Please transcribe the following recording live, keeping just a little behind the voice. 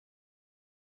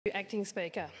Acting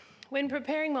Speaker. When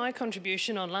preparing my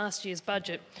contribution on last year's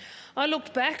budget, I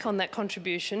looked back on that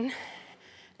contribution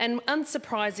and,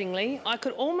 unsurprisingly, I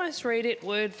could almost read it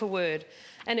word for word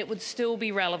and it would still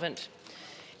be relevant.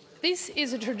 This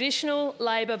is a traditional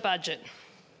Labor budget.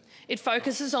 It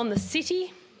focuses on the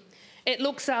city, it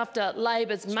looks after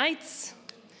Labor's mates,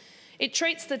 it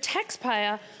treats the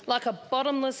taxpayer like a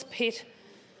bottomless pit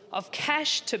of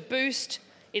cash to boost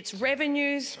its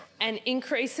revenues and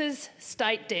increases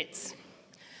state debts.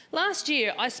 Last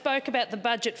year, I spoke about the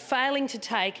budget failing to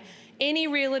take any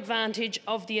real advantage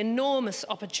of the enormous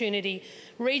opportunity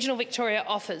regional Victoria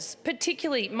offers,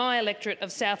 particularly my electorate of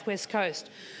South West Coast,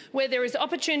 where there is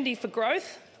opportunity for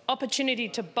growth, opportunity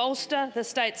to bolster the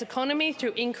state's economy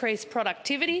through increased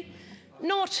productivity,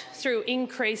 not through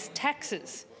increased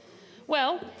taxes.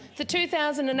 Well, the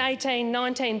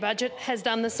 2018-19 budget has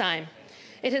done the same.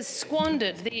 It has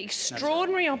squandered the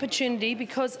extraordinary opportunity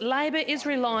because Labor is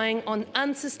relying on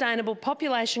unsustainable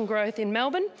population growth in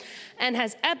Melbourne and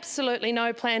has absolutely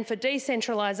no plan for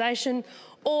decentralisation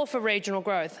or for regional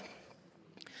growth.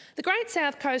 The Great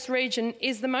South Coast region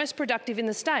is the most productive in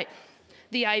the state.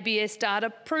 The ABS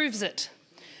data proves it.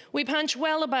 We punch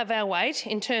well above our weight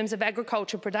in terms of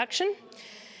agriculture production,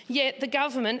 yet the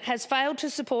government has failed to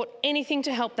support anything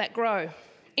to help that grow.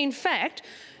 In fact,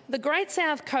 the Great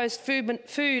South Coast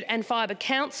Food and Fibre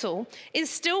Council is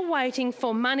still waiting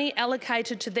for money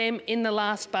allocated to them in the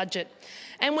last budget.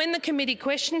 And when the committee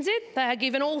questions it, they are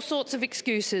given all sorts of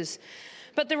excuses.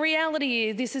 But the reality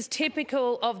is this is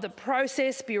typical of the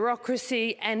process,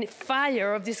 bureaucracy and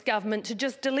failure of this government to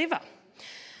just deliver.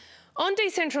 On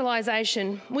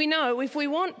decentralisation, we know if we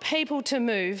want people to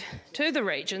move to the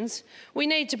regions, we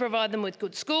need to provide them with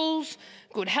good schools,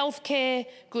 good healthcare,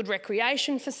 good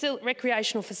recreational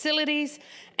facilities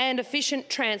and efficient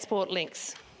transport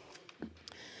links.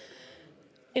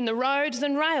 In the roads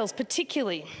and rails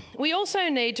particularly, we also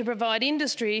need to provide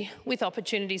industry with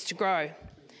opportunities to grow.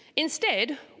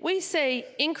 Instead, we see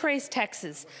increased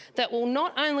taxes that will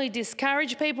not only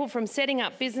discourage people from setting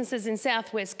up businesses in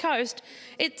South West Coast,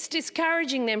 it's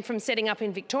discouraging them from setting up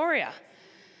in Victoria.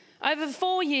 Over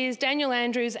 4 years, Daniel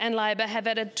Andrews and Labor have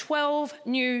added 12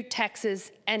 new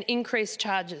taxes and increased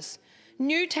charges.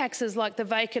 New taxes like the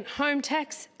vacant home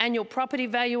tax, annual property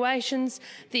valuations,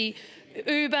 the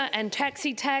Uber and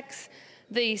taxi tax,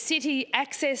 the city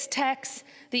access tax,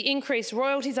 the increased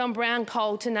royalties on brown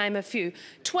coal, to name a few.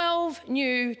 12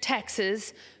 new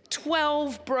taxes,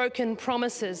 12 broken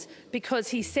promises because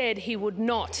he said he would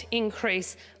not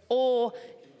increase or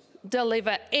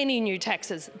deliver any new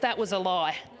taxes. That was a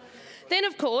lie. Then,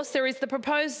 of course, there is the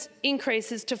proposed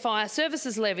increases to fire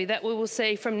services levy that we will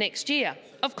see from next year.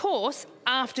 Of course,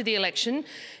 after the election,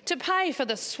 to pay for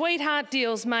the sweetheart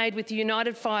deals made with the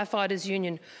United Firefighters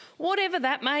Union, whatever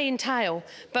that may entail,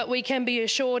 but we can be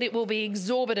assured it will be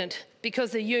exorbitant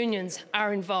because the unions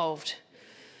are involved.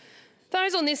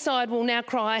 Those on this side will now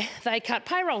cry they cut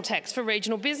payroll tax for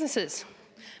regional businesses.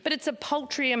 But it's a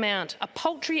paltry amount, a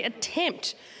paltry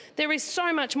attempt. There is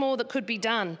so much more that could be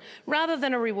done. Rather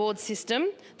than a reward system,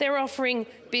 they're offering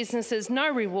businesses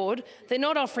no reward. They're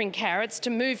not offering carrots to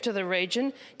move to the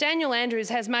region. Daniel Andrews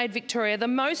has made Victoria the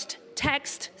most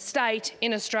taxed state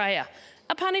in Australia,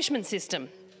 a punishment system.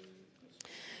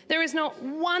 There is not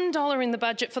 $1 in the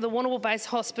budget for the Warrnambool Base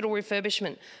Hospital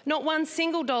refurbishment, not one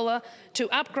single dollar to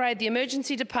upgrade the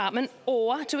emergency department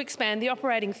or to expand the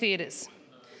operating theatres.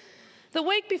 The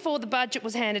week before the budget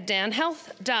was handed down,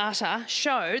 health data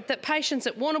showed that patients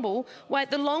at Warrnambool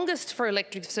wait the longest for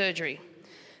elective surgery.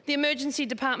 The emergency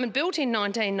department, built in the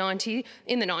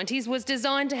 90s, was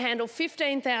designed to handle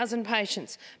 15,000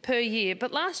 patients per year,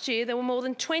 but last year there were more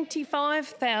than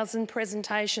 25,000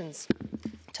 presentations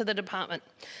to the department.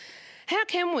 How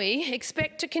can we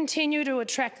expect to continue to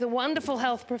attract the wonderful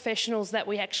health professionals that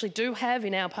we actually do have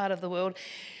in our part of the world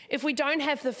if we don't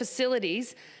have the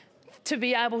facilities to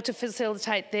be able to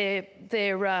facilitate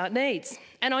their needs?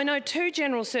 And I know 2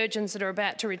 general surgeons that are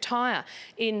about to retire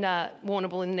in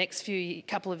Warrnambool in the next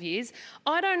couple of years.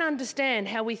 I don't understand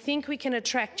how we think we can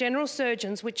attract general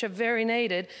surgeons, which are very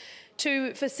needed,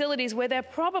 to facilities where they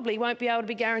probably won't be able to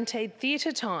be guaranteed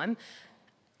theatre time.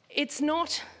 It's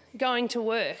not going to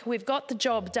work. We've got the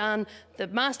job done, the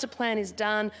master plan is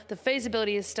done, the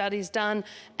feasibility study is done,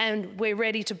 and we're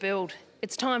ready to build.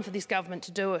 It's time for this government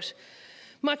to do it.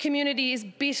 My community is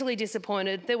bitterly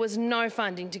disappointed. There was no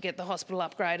funding to get the hospital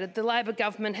upgraded. The Labor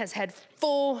government has had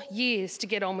 4 years to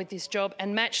get on with this job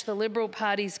and match the Liberal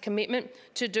Party's commitment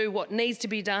to do what needs to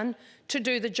be done, to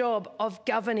do the job of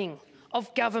governing,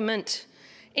 of government.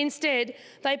 Instead,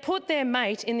 they put their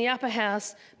mate in the upper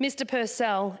house, Mr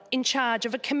Purcell, in charge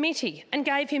of a committee and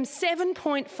gave him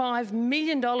 $7.5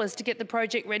 million to get the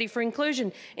project ready for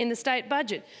inclusion in the state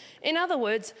budget. In other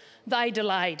words, they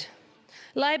delayed.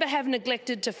 Labor have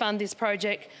neglected to fund this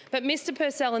project, but Mr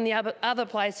Purcell in the other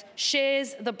place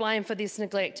shares the blame for this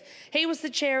neglect. He was the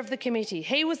chair of the committee.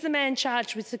 He was the man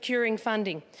charged with securing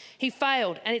funding. He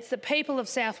failed, and it's the people of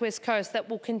South West Coast that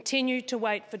will continue to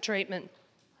wait for treatment.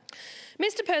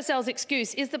 Mr Purcell's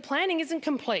excuse is the planning isn't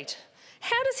complete.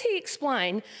 How does he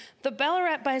explain the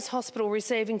Ballarat-based hospital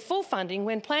receiving full funding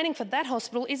when planning for that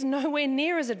hospital is nowhere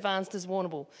near as advanced as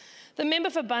Warrnambool? The member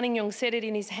for Buninyong said it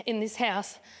in this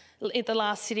House at the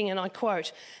last sitting, and I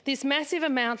quote, "This massive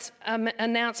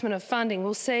announcement of funding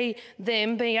will see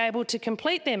them be able to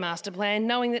complete their master plan,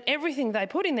 knowing that everything they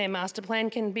put in their master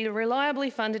plan can be reliably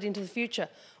funded into the future."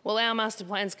 Well, our master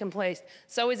plan's complete.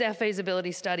 So is our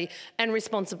feasibility study, and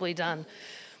responsibly done.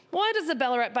 Why does the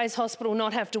Ballarat-based hospital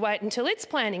not have to wait until its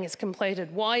planning is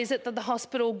completed? Why is it that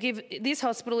this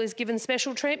hospital is given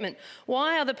special treatment?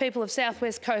 Why are the people of South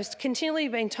West Coast continually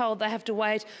being told they have to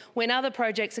wait when other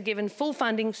projects are given full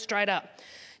funding straight up?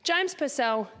 James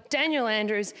Purcell, Daniel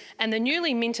Andrews and the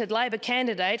newly minted Labor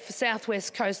candidate for South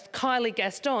West Coast, Kylie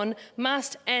Gaston,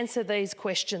 must answer these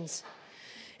questions.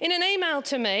 In an email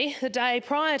to me the day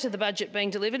prior to the budget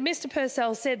being delivered, Mr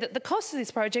Purcell said that the cost of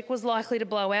this project was likely to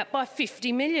blow out by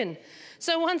 $50 million.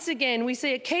 So once again, we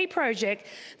see a key project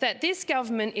that this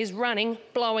government is running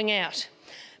blowing out.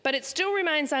 But it still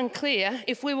remains unclear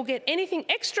if we will get anything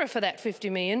extra for that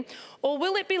 $50 million, or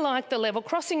will it be like the level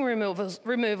crossing removals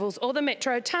or the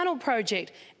Metro Tunnel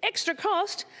project? Extra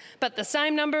cost, but the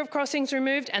same number of crossings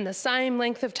removed and the same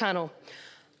length of tunnel.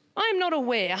 I am not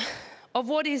aware of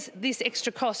what this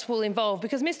extra cost will involve,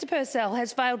 because Mr Purcell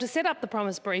has failed to set up the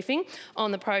promised briefing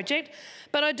on the project,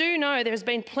 but I do know there has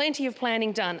been plenty of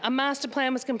planning done. A master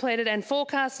plan was completed and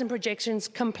forecasts and projections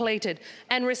completed,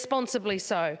 and responsibly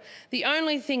so. The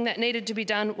only thing that needed to be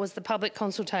done was the public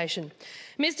consultation.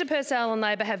 Mr Purcell and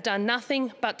Labor have done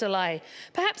nothing but delay.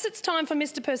 Perhaps it's time for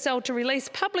Mr Purcell to release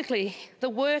publicly the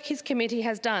work his committee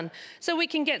has done, so we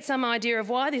can get some idea of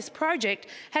why this project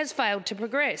has failed to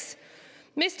progress.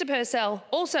 Mr Purcell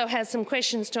also has some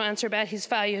questions to answer about his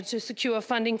failure to secure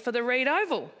funding for the Reid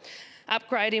Oval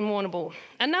upgrade in Warrnambool,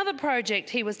 another project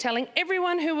he was telling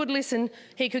everyone who would listen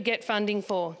he could get funding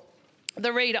for.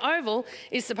 The Reid Oval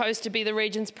is supposed to be the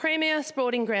region's premier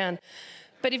sporting ground,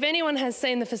 but if anyone has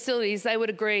seen the facilities, they would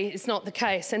agree it's not the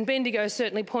case, and Bendigo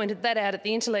certainly pointed that out at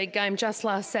the Interleague game just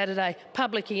last Saturday,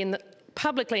 publicly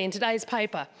in today's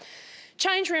paper.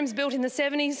 Change rooms built in the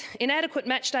 70s, inadequate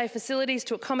matchday facilities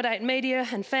to accommodate media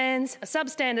and fans, a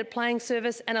substandard playing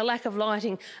service and a lack of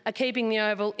lighting are keeping the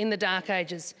Oval in the dark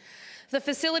ages. The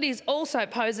facilities also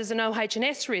poses an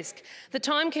OH&S risk. The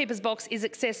timekeeper's box is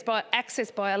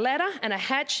accessed by a ladder and a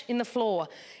hatch in the floor.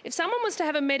 If someone was to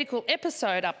have a medical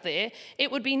episode up there, it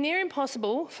would be near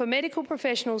impossible for medical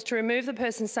professionals to remove the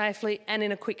person safely and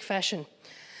in a quick fashion.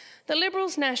 The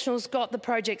Liberals Nationals got the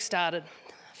project started,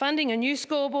 funding a new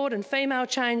scoreboard and female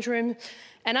change room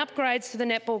and upgrades to the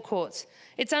netball courts.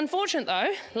 It's unfortunate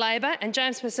though, Labor and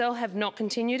James Purcell have not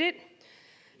continued it.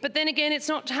 But then again, it's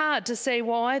not hard to see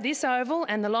why this oval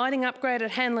and the lighting upgrade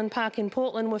at Hanlon Park in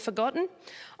Portland were forgotten.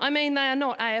 I mean, they are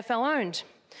not AFL owned.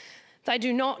 They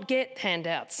do not get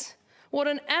handouts. What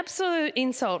an absolute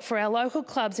insult for our local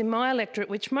clubs in my electorate,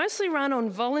 which mostly run on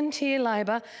volunteer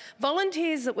labour,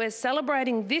 volunteers that we're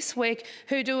celebrating this week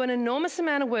who do an enormous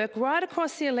amount of work right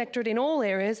across the electorate in all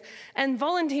areas, and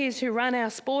volunteers who run our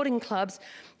sporting clubs,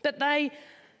 but they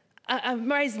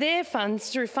raise their funds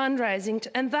through fundraising,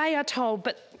 and they are told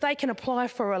but they can apply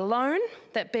for a loan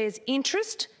that bears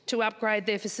interest to upgrade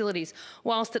their facilities,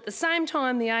 whilst at the same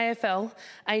time the AFL,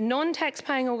 a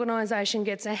non-tax-paying organisation,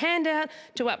 gets a handout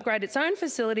to upgrade its own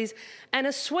facilities and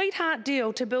a sweetheart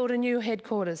deal to build a new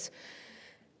headquarters.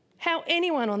 How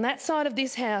anyone on that side of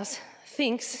this House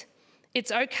thinks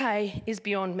it's okay is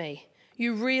beyond me.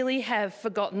 You really have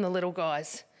forgotten the little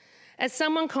guys. As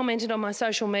someone commented on my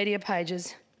social media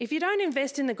pages, if you don't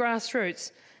invest in the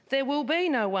grassroots, there will be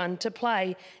no one to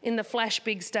play in the flash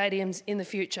big stadiums in the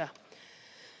future.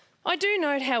 I do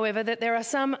note, however, that there are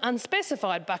some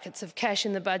unspecified buckets of cash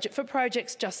in the budget for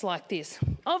projects just like this,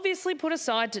 obviously put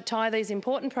aside to tie these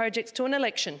important projects to an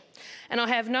election. And I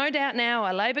have no doubt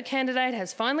now a Labor candidate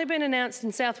has finally been announced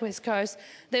in South West Coast.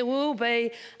 There will be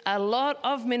a lot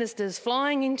of ministers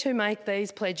flying in to make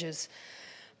these pledges.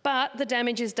 But the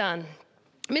damage is done.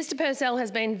 Mr Purcell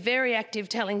has been very active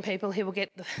telling people he will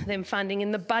get them funding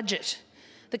in the budget.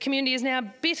 The community is now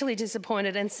bitterly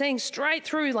disappointed and seeing straight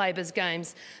through Labor's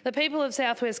games. The people of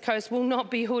South West Coast will not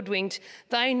be hoodwinked.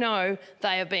 They know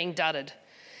they are being dudded.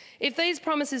 If these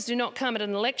promises do not come at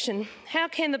an election, how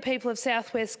can the people of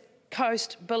South West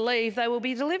Coast believe they will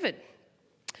be delivered?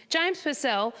 James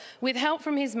Purcell, with help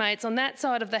from his mates on that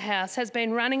side of the House, has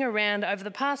been running around over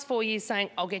the past 4 years saying,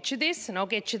 I'll get you this and I'll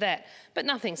get you that. But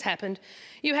nothing's happened.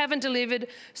 You haven't delivered,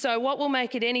 so what will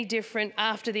make it any different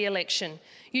after the election?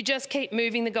 You just keep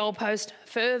moving the goalpost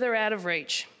further out of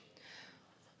reach.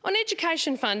 On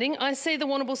education funding, I see the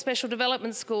Warrnambool Special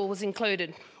Development School was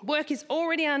included. Work is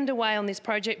already underway on this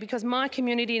project because my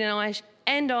community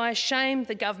and I shamed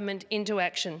the government into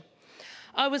action.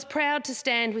 I was proud to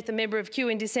stand with the member of Kew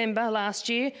in December last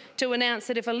year to announce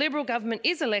that if a Liberal government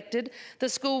is elected, the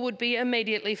school would be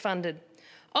immediately funded.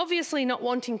 Obviously not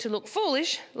wanting to look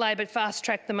foolish, Labor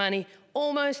fast-tracked the money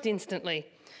almost instantly.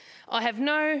 I have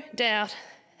no doubt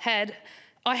had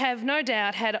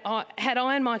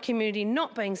I and my community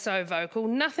not been so vocal,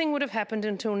 nothing would have happened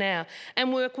until now,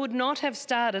 and work would not have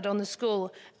started on the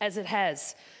school as it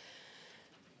has.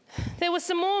 There was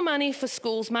some more money for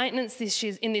schools maintenance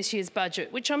in this year's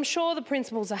budget, which I'm sure the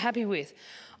principals are happy with.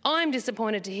 I'm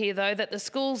disappointed to hear, though, that the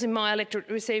schools in my electorate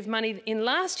who received money in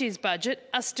last year's budget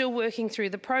are still working through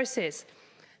the process.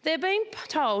 They're being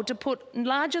told to put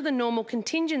larger than normal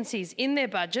contingencies in their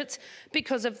budgets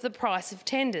because of the price of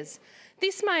tenders.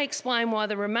 This may explain why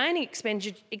the remaining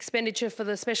expenditure for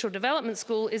the Special Development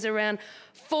School is around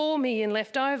 $4 million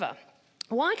left over.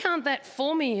 Why can't that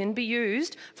 $4 million be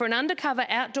used for an undercover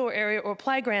outdoor area or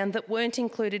playground that weren't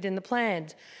included in the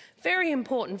plans? Very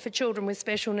important for children with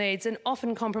special needs and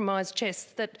often compromised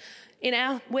chests that in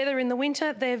our weather in the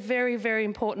winter, they're very, very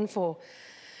important for.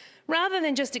 Rather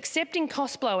than just accepting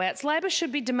cost blowouts, Labor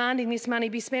should be demanding this money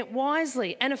be spent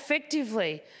wisely and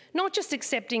effectively, not just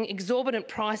accepting exorbitant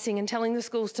pricing and telling the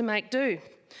schools to make do.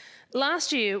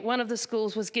 Last year, one of the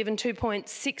schools was given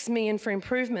 $2.6 million for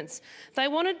improvements. They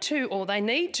wanted to, or they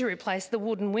need to, replace the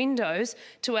wooden windows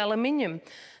to aluminium.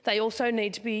 They also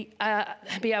need to be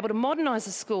able to modernise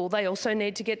the school. They also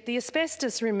need to get the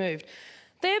asbestos removed.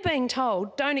 They're being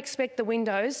told, don't expect the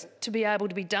windows to be able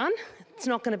to be done. It's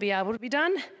not going to be able to be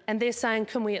done. And they're saying,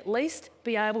 can we at least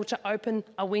be able to open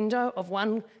a window of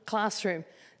one classroom?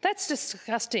 That's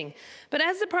disgusting. But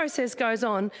as the process goes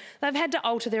on, they've had to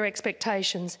alter their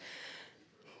expectations.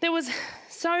 There was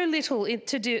so little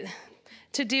to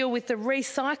deal with the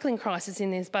recycling crisis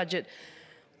in this budget,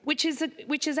 which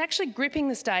is actually gripping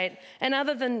the state, and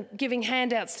other than giving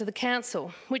handouts to the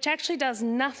council, which actually does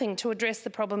nothing to address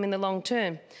the problem in the long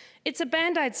term. It's a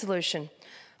band-aid solution.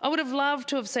 I would have loved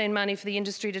to have seen money for the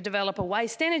industry to develop a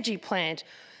waste energy plant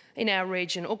in our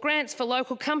region, or grants for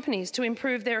local companies to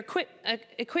improve their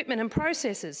equipment and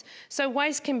processes so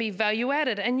waste can be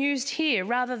value-added and used here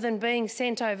rather than being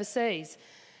sent overseas.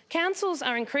 Councils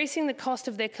are increasing the cost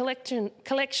of their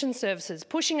collection services,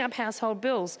 pushing up household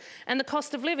bills and the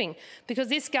cost of living because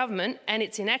this government and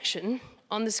its inaction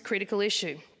on this critical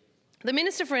issue. The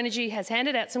Minister for Energy has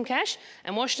handed out some cash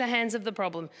and washed her hands of the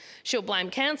problem. She'll blame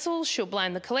councils, she'll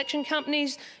blame the collection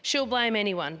companies, she'll blame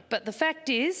anyone. But the fact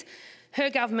is, her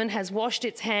government has washed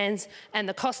its hands and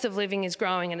the cost of living is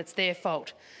growing and it's their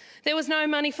fault. There was no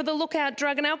money for the Lookout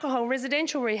Drug and Alcohol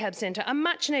Residential Rehab Centre, a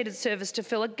much-needed service to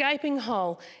fill a gaping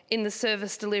hole in the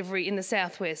service delivery in the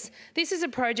southwest. This is a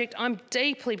project I'm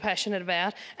deeply passionate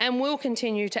about and will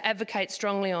continue to advocate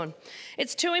strongly on.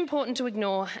 It's too important to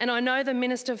ignore, and I know the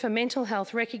Minister for Mental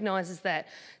Health recognises that,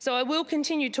 so I will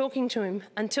continue talking to him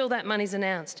until that money's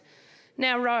announced.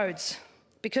 Now, roads,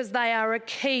 because they are a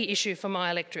key issue for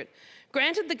my electorate.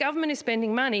 Granted, the government is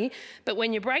spending money, but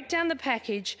when you break down the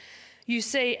package, you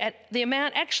see the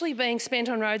amount actually being spent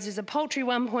on roads is a paltry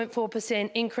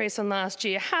 1.4% increase on last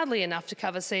year, hardly enough to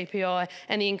cover CPI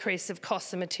and the increase of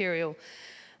costs of material.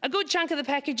 A good chunk of the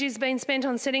package is being spent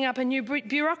on setting up a new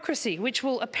bureaucracy, which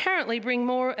will apparently bring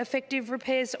more effective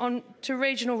repairs to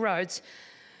regional roads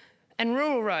and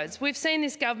rural roads. We've seen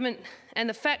this government and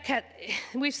the fat cat.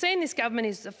 We've seen this government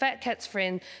is the fat cat's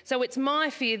friend. So it's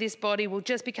my fear this body will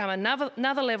just become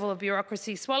another level of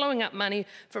bureaucracy, swallowing up money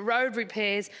for road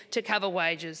repairs to cover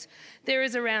wages. There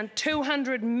is around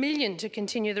 $200 million to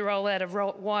continue the rollout of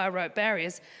wire rope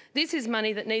barriers. This is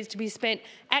money that needs to be spent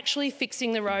actually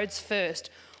fixing the roads first.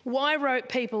 Why rope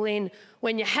people in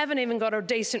when you haven't even got a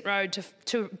decent road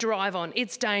to drive on?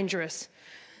 It's dangerous.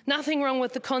 Nothing wrong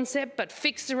with the concept, but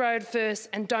fix the road first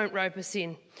and don't rope us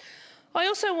in. I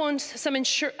also want some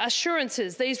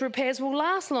assurances these repairs will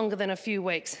last longer than a few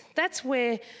weeks. That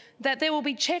there will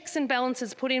be checks and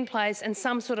balances put in place and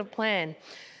some sort of plan.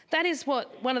 That is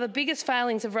one of the biggest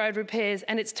failings of road repairs,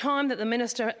 and it's time that the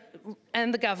Minister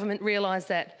and the government realise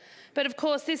that. But of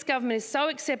course, this government is so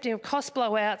accepting of cost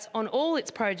blowouts on all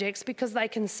its projects because they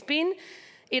can spin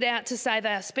it out to say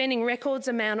they are spending records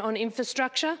amount on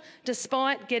infrastructure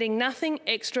despite getting nothing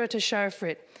extra to show for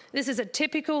it. This is a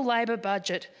typical Labor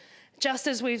budget, just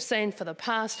as we've seen for the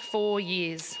past 4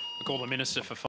 years. I call the Minister for